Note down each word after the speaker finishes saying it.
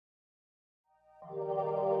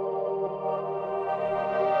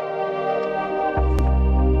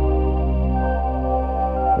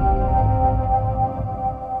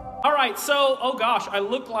right, so, oh gosh, I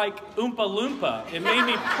look like Oompa Loompa. It made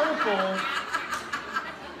me purple.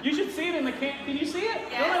 You should see it in the can. Can you see it?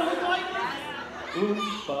 Yeah. Don't I look like it?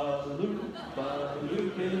 Oompa Loompa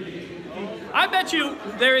Loompa. I bet you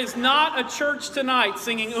there is not a church tonight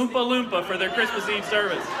singing Oompa Loompa for their Christmas Eve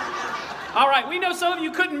service. All right, we know some of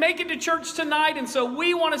you couldn't make it to church tonight, and so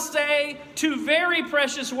we want to say two very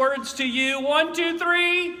precious words to you. 1, 2,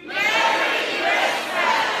 3. Merry Christmas!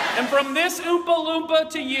 And from this Oompa Loompa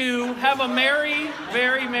to you, have a merry,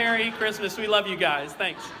 very merry Christmas. We love you guys.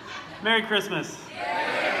 Thanks. Merry Christmas.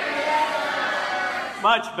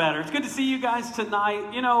 Much better. It's good to see you guys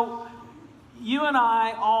tonight. You know, you and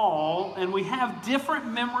I all, and we have different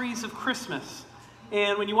memories of Christmas.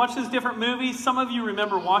 And when you watch those different movies, some of you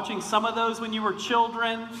remember watching some of those when you were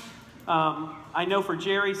children. I know for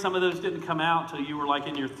Jerry, some of those didn't come out till you were like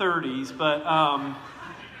in your 30s. But,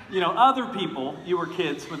 you know, other people, you were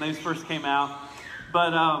kids when those first came out.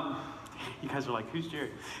 But you guys are like, who's Jerry?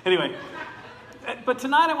 Anyway, but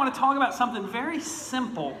tonight I want to talk about something very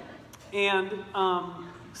simple. And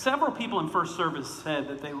several people in first service said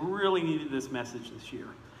that they really needed this message this year.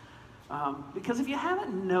 Because if you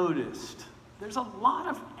haven't noticed, there's a lot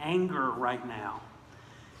of anger right now.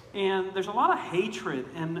 And there's a lot of hatred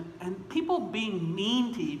and people being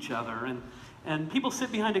mean to each other. And people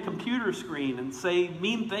sit behind a computer screen and say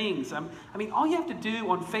mean things. I mean, all you have to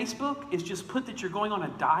do on Facebook is just put that you're going on a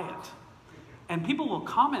diet. And people will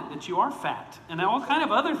comment that you are fat and all kind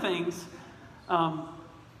of other things.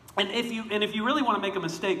 And if you really want to make a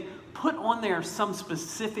mistake, put on there some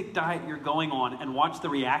specific diet you're going on and watch the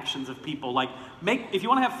reactions of people. Like, if you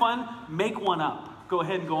want to have fun, make one up. Go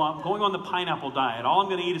ahead and go on. I'm going on the pineapple diet. All I'm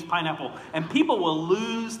going to eat is pineapple. And people will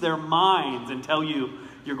lose their minds and tell you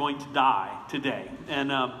you're going to die today. And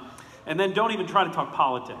then don't even try to talk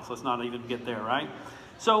politics. Let's not even get there, right?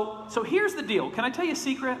 So here's the deal. Can I tell you a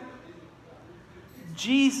secret?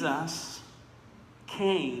 Jesus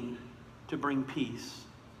came to bring peace.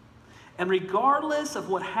 And regardless of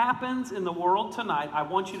what happens in the world tonight, I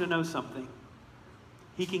want you to know something.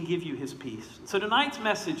 He can give you his peace. So tonight's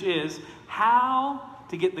message is how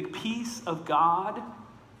to get the peace of God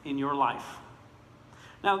in your life.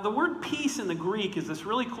 Now, the word peace in the Greek is this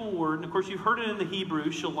really cool word. And of course, you've heard it in the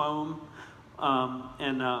Hebrew, shalom.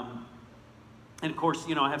 And of course,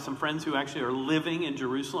 you know, I have some friends who actually are living in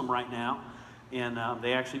Jerusalem right now. And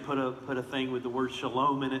they actually put a thing with the word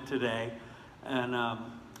shalom in it today.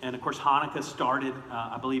 And of course, Hanukkah started,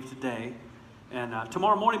 I believe, today. And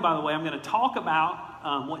tomorrow morning, by the way, I'm going to talk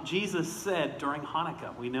about what Jesus said during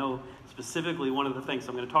Hanukkah. We know specifically one of the things. So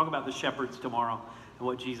I'm going to talk about the shepherds tomorrow and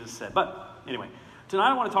what Jesus said. But anyway, tonight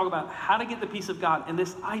I want to talk about how to get the peace of God. And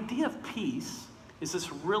this idea of peace is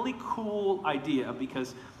this really cool idea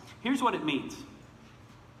because here's what it means.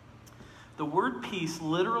 The word peace,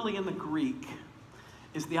 literally in the Greek,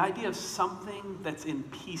 is the idea of something that's in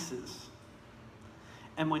pieces.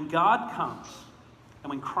 And when God comes, and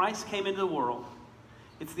when Christ came into the world,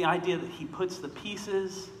 it's the idea that he puts the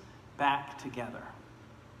pieces back together.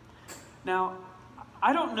 Now,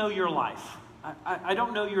 I don't know your life. I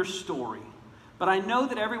don't know your story. But I know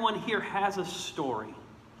that everyone here has a story.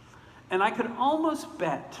 And I could almost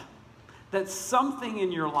bet that something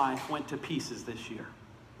in your life went to pieces this year.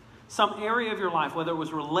 Some area of your life, whether it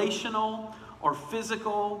was relational or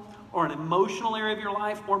physical or an emotional area of your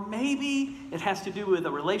life, or maybe it has to do with a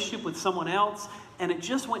relationship with someone else, and it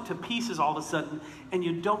just went to pieces all of a sudden, and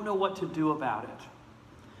you don't know what to do about it.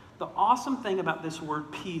 The awesome thing about this word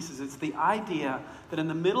peace is it's the idea that in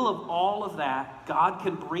the middle of all of that, God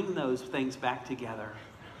can bring those things back together.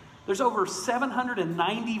 There's over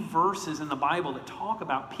 790 verses in the Bible that talk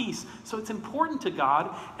about peace, so it's important to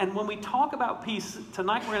God. And when we talk about peace,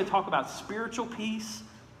 tonight we're going to talk about spiritual peace,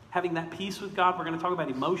 having that peace with God. We're going to talk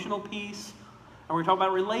about emotional peace. And we're going to talk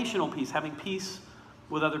about relational peace, having peace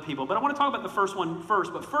with other people. But I want to talk about the first one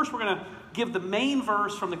first. But first, we're going to give the main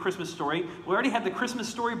verse from the Christmas story. We already had the Christmas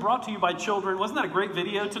story brought to you by children. Wasn't that a great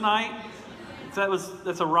video tonight?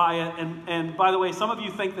 That's a riot. And by the way, some of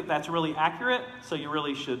you think that that's really accurate. So you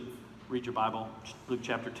really should read your Bible, Luke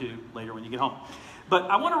chapter 2, later when you get home. But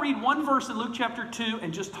I want to read one verse in Luke chapter 2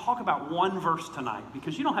 and just talk about one verse tonight,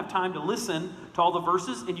 because you don't have time to listen to all the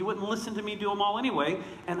verses, and you wouldn't listen to me do them all anyway,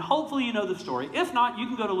 and hopefully you know the story. If not, you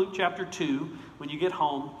can go to Luke chapter 2 when you get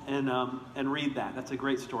home and read that. That's a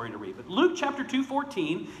great story to read. But Luke chapter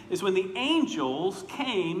 2:14 is when the angels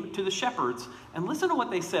came to the shepherds, and listen to what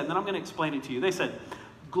they said, and then I'm going to explain it to you. They said,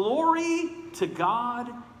 "Glory to God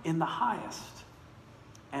in the highest,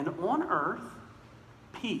 and on earth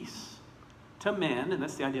peace to men," and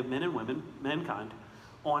that's the idea of men and women, mankind,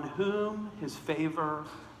 "on whom his favor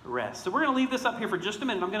rest. So we're going to leave this up here for just a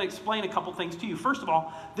minute. I'm going to explain a couple things to you. First of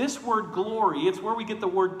all, this word glory, it's where we get the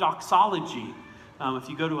word doxology. If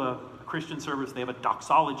you go to a Christian service, they have a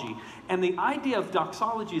doxology. And the idea of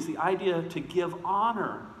doxology is the idea to give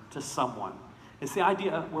honor to someone. It's the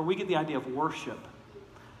idea where we get the idea of worship.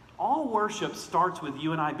 All worship starts with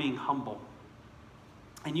you and I being humble.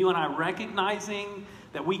 And you and I recognizing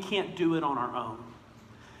that we can't do it on our own.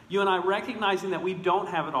 You and I recognizing that we don't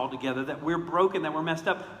have it all together, that we're broken, that we're messed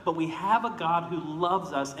up, but we have a God who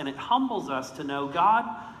loves us, and it humbles us to know, God,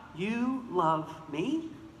 you love me,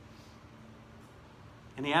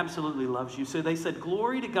 and he absolutely loves you. So they said,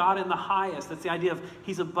 glory to God in the highest. That's the idea of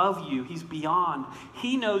he's above you, he's beyond.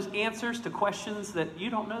 He knows answers to questions that you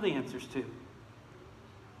don't know the answers to.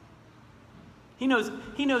 He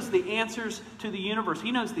knows the answers to the universe.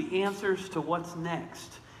 He knows the answers to what's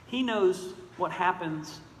next. He knows what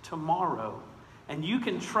happens tomorrow. And you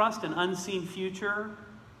can trust an unseen future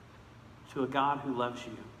to a God who loves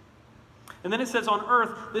you. And then it says on earth,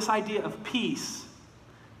 this idea of peace.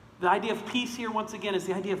 The idea of peace here, once again, is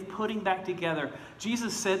the idea of putting back together.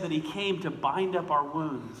 Jesus said that he came to bind up our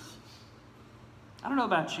wounds. I don't know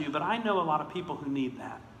about you, but I know a lot of people who need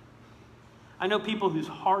that. I know people whose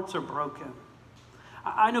hearts are broken.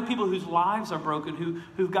 I know people whose lives are broken,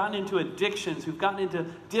 who've gotten into addictions, who've gotten into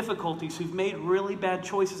difficulties, who've made really bad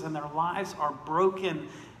choices, and their lives are broken,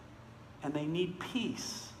 and they need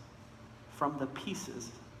peace from the pieces.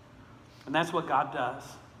 And that's what God does.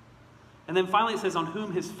 And then finally it says, on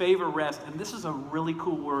whom his favor rests. And this is a really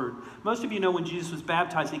cool word. Most of you know when Jesus was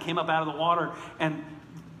baptized, he came up out of the water, and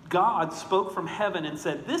God spoke from heaven and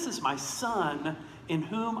said, this is my son in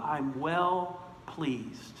whom I'm well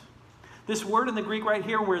pleased. This word in the Greek right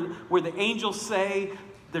here where the angels say,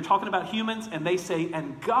 they're talking about humans, and they say,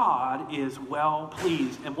 and God is well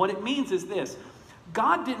pleased. And what it means is this.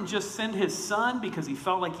 God didn't just send his son because he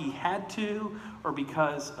felt like he had to or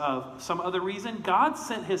because of some other reason. God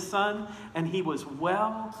sent his son, and he was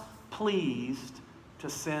well pleased to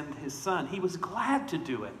send his son. He was glad to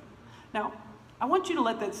do it. Now, I want you to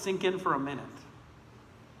let that sink in for a minute.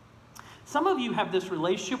 Some of you have this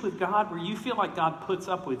relationship with God where you feel like God puts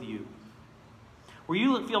up with you. Where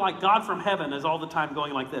you feel like God from heaven is all the time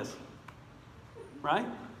going like this. Right?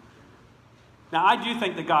 Now, I do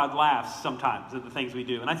think that God laughs sometimes at the things we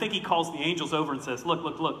do. And I think he calls the angels over and says, look,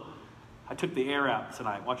 look, look. I took the air out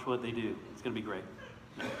tonight. Watch what they do. It's going to be great.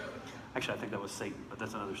 Actually, I think that was Satan, but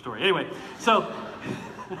that's another story. Anyway, so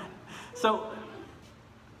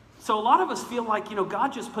a lot of us feel like,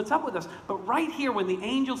 God just puts up with us. But right here, when the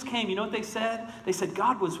angels came, you know what they said? They said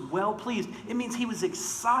God was well pleased. It means he was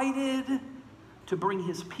excited to bring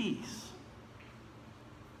his peace.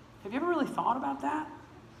 Have you ever really thought about that?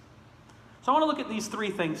 So I want to look at these three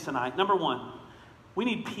things tonight. Number one, we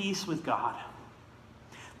need peace with God.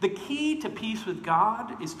 The key to peace with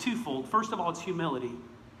God is twofold. First of all, it's humility.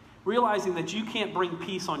 Realizing that you can't bring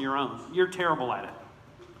peace on your own. You're terrible at it.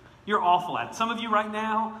 You're awful at it. Some of you right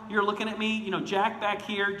now, you're looking at me, Jack back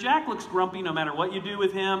here. Jack looks grumpy no matter what you do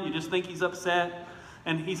with him. You just think he's upset.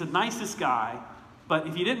 And he's the nicest guy. But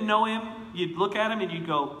if you didn't know him, you'd look at him and you'd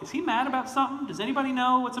go, is he mad about something? Does anybody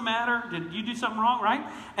know what's the matter? Did you do something wrong, right?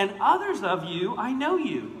 And others of you, I know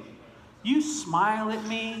you. You smile at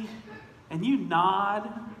me and you nod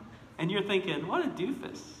and you're thinking, what a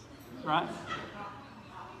doofus, right?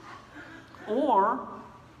 Or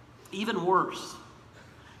even worse,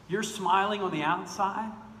 you're smiling on the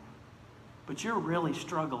outside, but you're really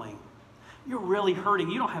struggling. You're really hurting.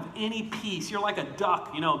 You don't have any peace. You're like a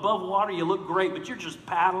duck, above water you look great, but you're just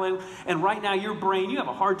paddling. And right now your brain, you have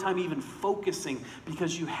a hard time even focusing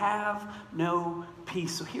because you have no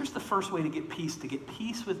peace. So here's the first way to get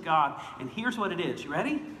peace with God. And here's what it is. You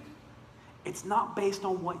ready? It's not based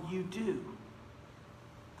on what you do.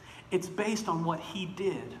 It's based on what he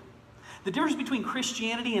did. The difference between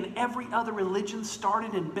Christianity and every other religion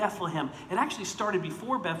started in Bethlehem. It actually started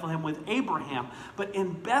before Bethlehem with Abraham. But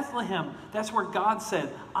in Bethlehem, that's where God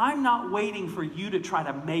said, I'm not waiting for you to try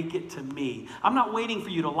to make it to me. I'm not waiting for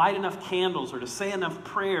you to light enough candles or to say enough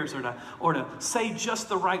prayers or to say just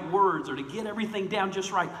the right words or to get everything down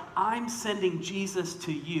just right. I'm sending Jesus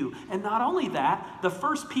to you. And not only that, the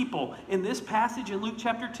first people in this passage in Luke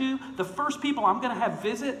chapter 2, the first people I'm going to have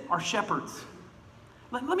visit are shepherds.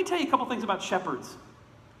 Let me tell you a couple things about shepherds.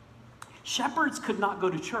 Shepherds could not go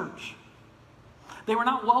to church. They were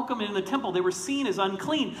not welcome in the temple. They were seen as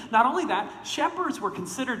unclean. Not only that, shepherds were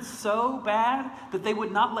considered so bad that they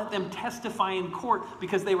would not let them testify in court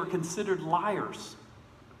because they were considered liars.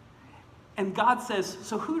 And God says,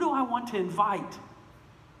 so who do I want to invite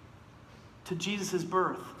to Jesus'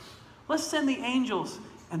 birth? Let's send the angels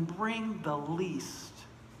and bring the least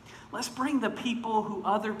Let's bring the people who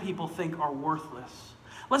other people think are worthless.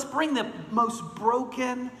 Let's bring the most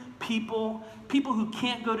broken people, people who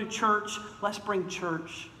can't go to church. Let's bring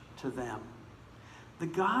church to them. The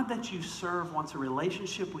God that you serve wants a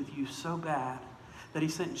relationship with you so bad that he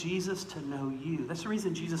sent Jesus to know you. That's the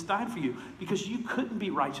reason Jesus died for you, because you couldn't be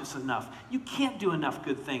righteous enough. You can't do enough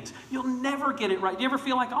good things. You'll never get it right. Do you ever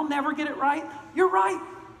feel like, I'll never get it right? You're right.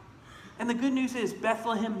 And the good news is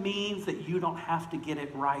Bethlehem means that you don't have to get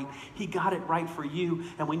it right. He got it right for you.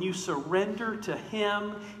 And when you surrender to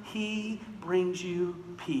him, he brings you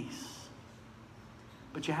peace.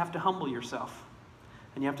 But you have to humble yourself.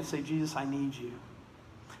 And you have to say, Jesus, I need you.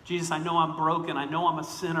 Jesus, I know I'm broken. I know I'm a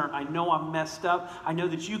sinner. I know I'm messed up. I know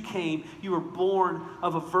that you came. You were born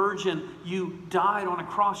of a virgin. You died on a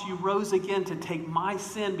cross. You rose again to take my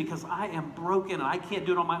sin because I am broken and I can't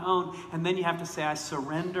do it on my own. And then you have to say, I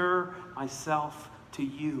surrender myself to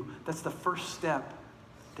you. That's the first step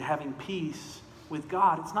to having peace with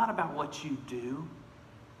God. It's not about what you do.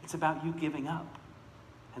 It's about you giving up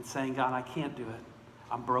and saying, God, I can't do it.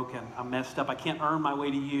 I'm broken. I'm messed up. I can't earn my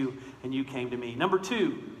way to you, and you came to me. Number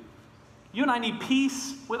two, you and I need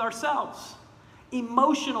peace with ourselves.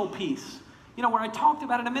 Emotional peace. You know, where I talked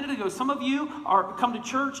about it a minute ago, some of you come to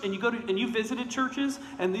church and you visited churches,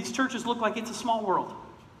 and these churches look like it's a small world.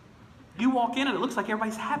 You walk in and it looks like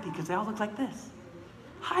everybody's happy because they all look like this.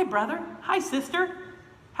 Hi, brother. Hi, sister.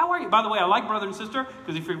 How are you? By the way, I like brother and sister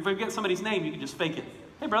because if you forget somebody's name, you can just fake it.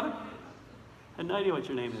 Hey, brother. I have no idea what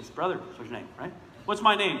your name is. Brother is your name, right? What's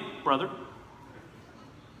my name, brother?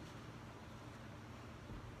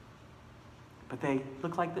 But they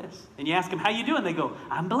look like this. And you ask them, how you doing? They go,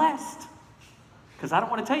 I'm blessed. Because I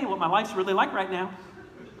don't want to tell you what my life's really like right now.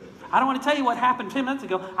 I don't want to tell you what happened 10 minutes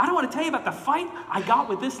ago. I don't want to tell you about the fight I got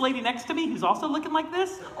with this lady next to me who's also looking like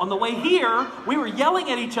this. On the way here, we were yelling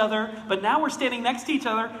at each other, but now we're standing next to each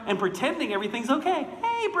other and pretending everything's okay.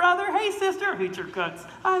 Hey, brother. Hey, sister. Who's your guts?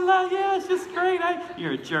 I love you. It's just great.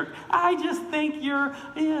 You're a jerk. I just think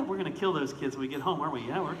we're going to kill those kids when we get home, aren't we?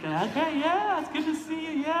 Yeah, we're going to. Okay, yeah, it's good to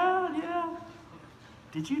see you. Yeah, yeah.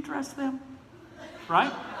 Did you dress them?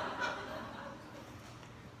 Right?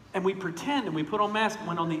 And we pretend and we put on masks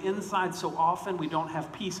when on the inside so often we don't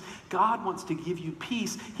have peace. God wants to give you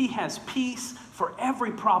peace. He has peace for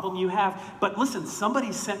every problem you have. But listen,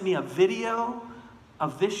 somebody sent me a video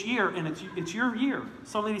of this year, and it's your year.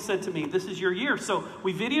 Somebody said to me, this is your year. So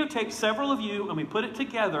we videotaped several of you, and we put it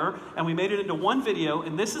together, and we made it into one video.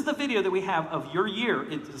 And this is the video that we have of your year.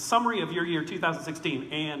 It's a summary of your year,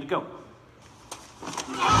 2016. And go.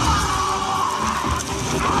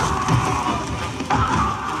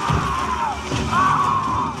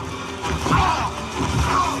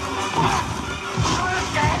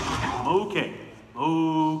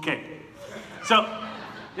 Okay. So,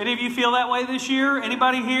 any of you feel that way this year?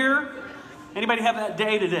 Anybody here? Anybody have that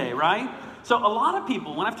day today, right? So a lot of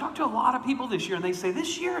people, when I've talked to a lot of people this year, and they say,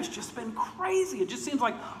 this year has just been crazy. It just seems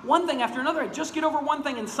like one thing after another. I just get over one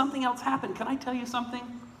thing and something else happened. Can I tell you something?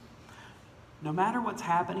 No matter what's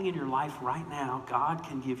happening in your life right now, God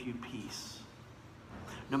can give you peace.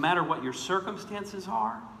 No matter what your circumstances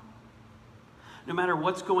are, no matter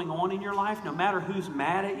what's going on in your life, no matter who's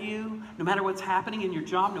mad at you, no matter what's happening in your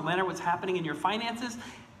job, no matter what's happening in your finances,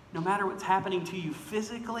 no matter what's happening to you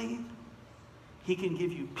physically, he can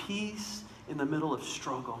give you peace in the middle of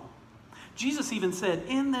struggle. Jesus even said,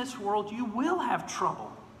 in this world you will have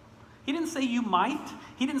trouble. He didn't say you might.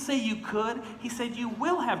 He didn't say you could. He said you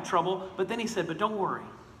will have trouble, but then he said, but don't worry.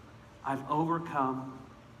 I've overcome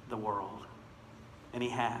the world. And he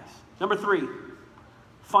has. Number 3.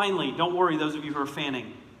 Finally, don't worry, those of you who are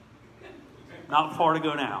fanning. Not far to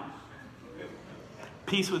go now.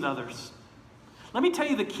 Peace with others. Let me tell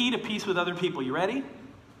you the key to peace with other people. You ready?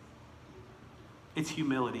 It's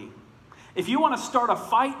humility. If you want to start a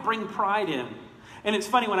fight, bring pride in. And it's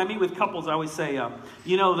funny, when I meet with couples, I always say,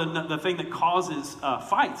 the thing that causes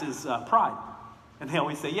fights is pride. And they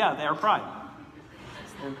always say, yeah, they are pride.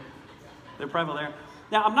 They're prideful there.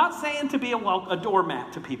 Now, I'm not saying to be a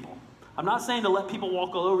doormat to people. I'm not saying to let people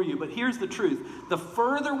walk all over you, but here's the truth. The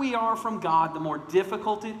further we are from God, the more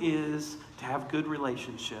difficult it is to have good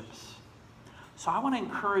relationships. So I want to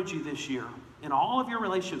encourage you this year, in all of your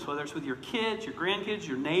relationships, whether it's with your kids, your grandkids,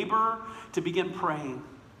 your neighbor, to begin praying.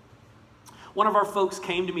 One of our folks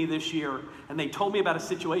came to me this year, and they told me about a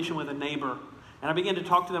situation with a neighbor. And I began to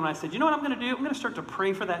talk to them, and I said, you know what I'm going to do? I'm going to start to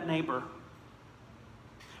pray for that neighbor.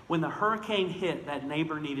 When the hurricane hit, that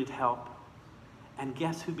neighbor needed help. And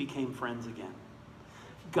guess who became friends again?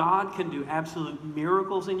 God can do absolute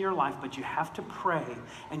miracles in your life, but you have to pray,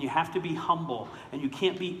 and you have to be humble, and you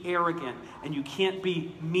can't be arrogant, and you can't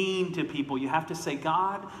be mean to people. You have to say,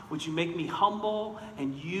 God, would you make me humble,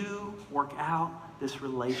 and you work out this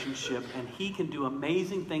relationship. And he can do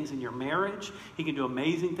amazing things in your marriage. He can do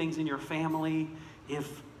amazing things in your family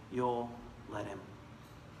if you'll let him.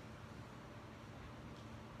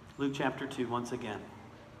 Luke chapter 2, once again.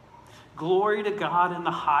 Glory to God in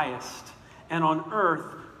the highest, and on earth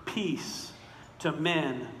peace to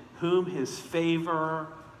men whom his favor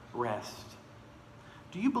rests.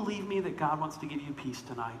 Do you believe me that God wants to give you peace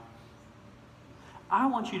tonight? I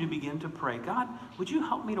want you to begin to pray. God, would you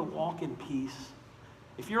help me to walk in peace?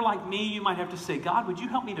 If you're like me, you might have to say, God, would you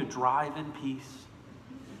help me to drive in peace?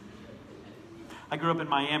 I grew up in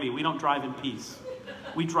Miami. We don't drive in peace.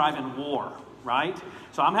 We drive in war, right?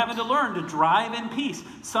 So I'm having to learn to drive in peace.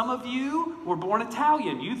 Some of you were born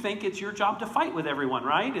Italian. You think it's your job to fight with everyone,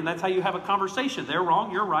 right? And that's how you have a conversation. They're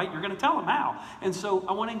wrong, you're right. You're going to tell them how. And so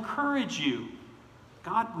I want to encourage you.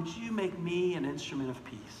 God, would you make me an instrument of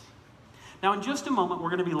peace? Now, in just a moment, we're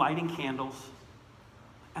going to be lighting candles.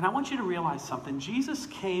 And I want you to realize something. Jesus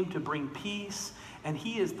came to bring peace, and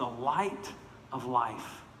he is the light of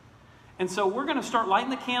life. And so we're going to start lighting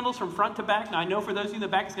the candles from front to back. Now, I know for those of you in the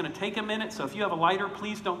back, it's going to take a minute. So if you have a lighter,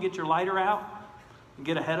 please don't get your lighter out and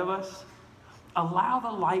get ahead of us. Allow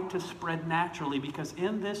the light to spread naturally, because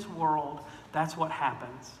in this world, that's what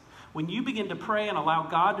happens. When you begin to pray and allow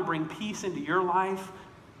God to bring peace into your life,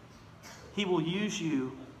 he will use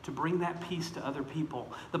you to bring that peace to other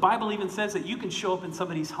people. The Bible even says that you can show up in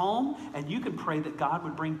somebody's home and you can pray that God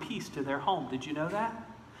would bring peace to their home. Did you know that?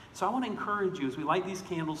 So I want to encourage you as we light these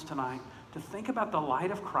candles tonight to think about the light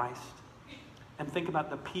of Christ and think about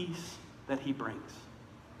the peace that he brings.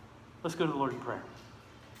 Let's go to the Lord in prayer.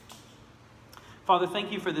 Father,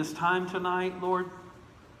 thank you for this time tonight, Lord.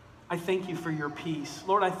 I thank you for your peace.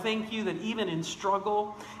 Lord, I thank you that even in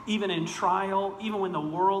struggle, even in trial, even when the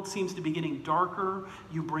world seems to be getting darker,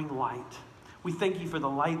 you bring light. We thank you for the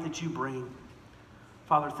light that you bring.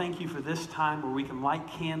 Father, thank you for this time where we can light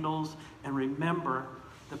candles and remember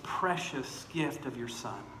the precious gift of your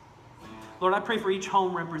Son. Lord, I pray for each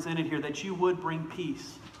home represented here that you would bring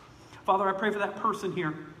peace. Father, I pray for that person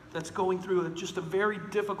here that's going through just a very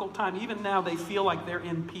difficult time. Even now, they feel like they're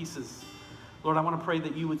in pieces. Lord, I want to pray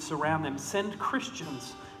that you would surround them. Send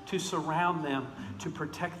Christians to surround them, to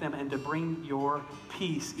protect them, and to bring your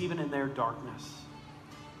peace even in their darkness.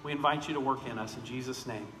 We invite you to work in us. In Jesus'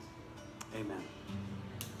 name, amen.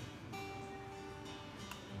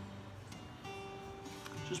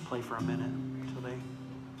 Just play for a minute until they...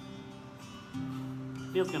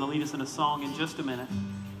 Neil's going to lead us in a song in just a minute.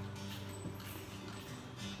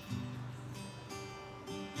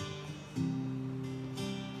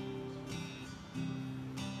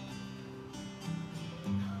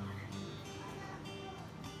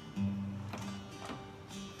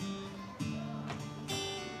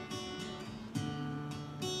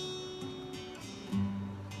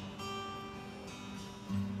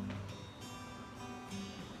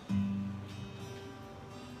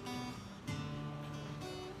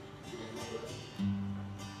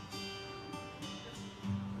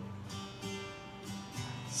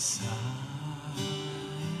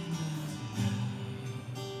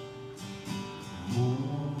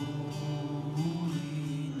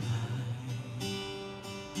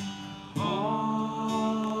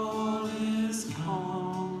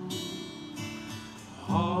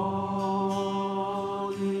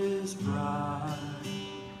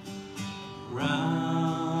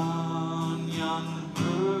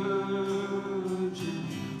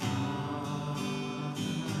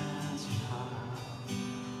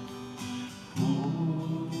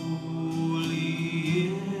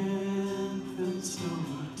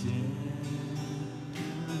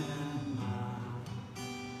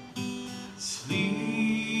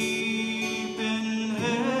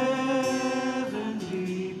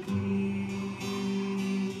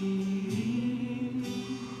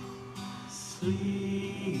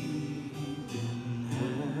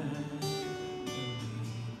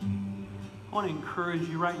 I want to encourage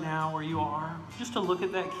you right now where you are, just to look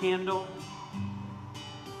at that candle.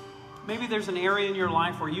 Maybe there's an area in your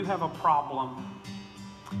life where you have a problem,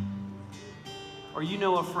 or you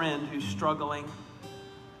know a friend who's struggling.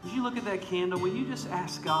 As you look at that candle, will you just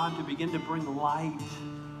ask God to begin to bring light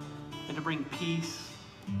and to bring peace?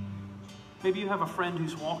 Maybe you have a friend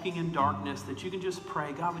who's walking in darkness that you can just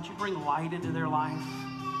pray, God, would you bring light into their life?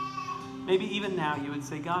 Maybe even now you would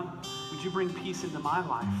say, God, would you bring peace into my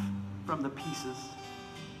life from the pieces?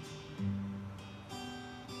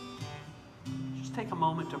 Just just take a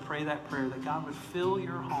moment to pray that prayer, that God would fill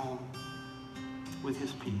your home with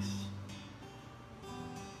his peace.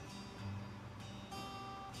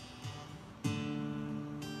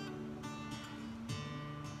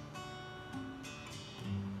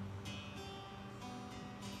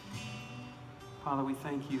 Father, we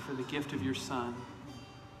thank you for the gift of your Son.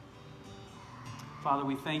 Father,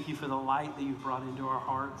 we thank you for the light that you've brought into our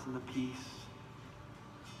hearts and the peace.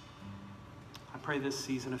 I pray this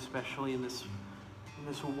season, especially in this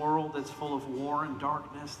world that's full of war and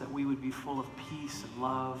darkness, that we would be full of peace and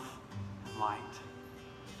love and light.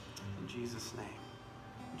 In Jesus' name.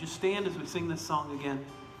 Would you stand as we sing this song again?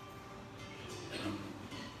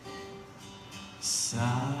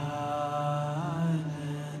 Silent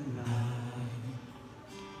night,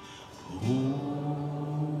 holy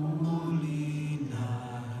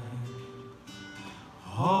night,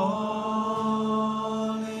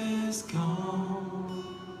 all is gone,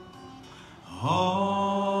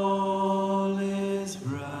 all is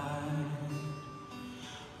bright,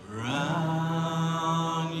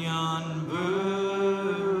 round yon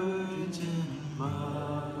virgin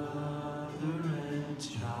mother and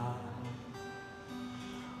child.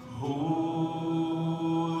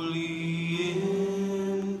 Holy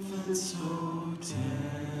infant, so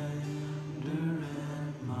tender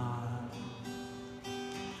and mild,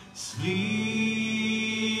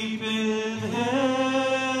 sleep in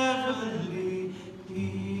heavenly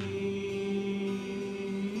peace,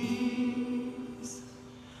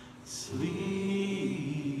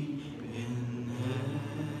 sleep in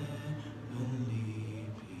heavenly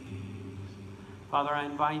peace. Father, I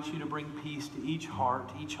invite you to bring peace to each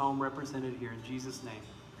heart, each home represented here. In Jesus' name,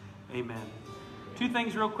 amen. Two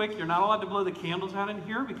things real quick. You're not allowed to blow the candles out in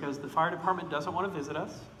here because the fire department doesn't want to visit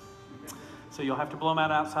us. So you'll have to blow them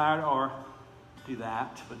out outside or do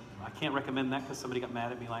that. But I can't recommend that because somebody got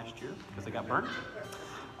mad at me last year because they got burnt.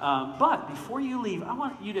 But before you leave, I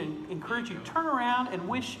want you to encourage you, turn around and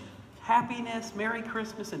wish happiness, Merry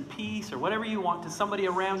Christmas, and peace, or whatever you want to somebody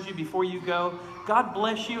around you before you go. God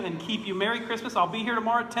bless you and keep you. Merry Christmas. I'll be here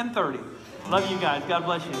tomorrow at 10:30. Love you guys. God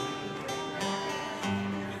bless you.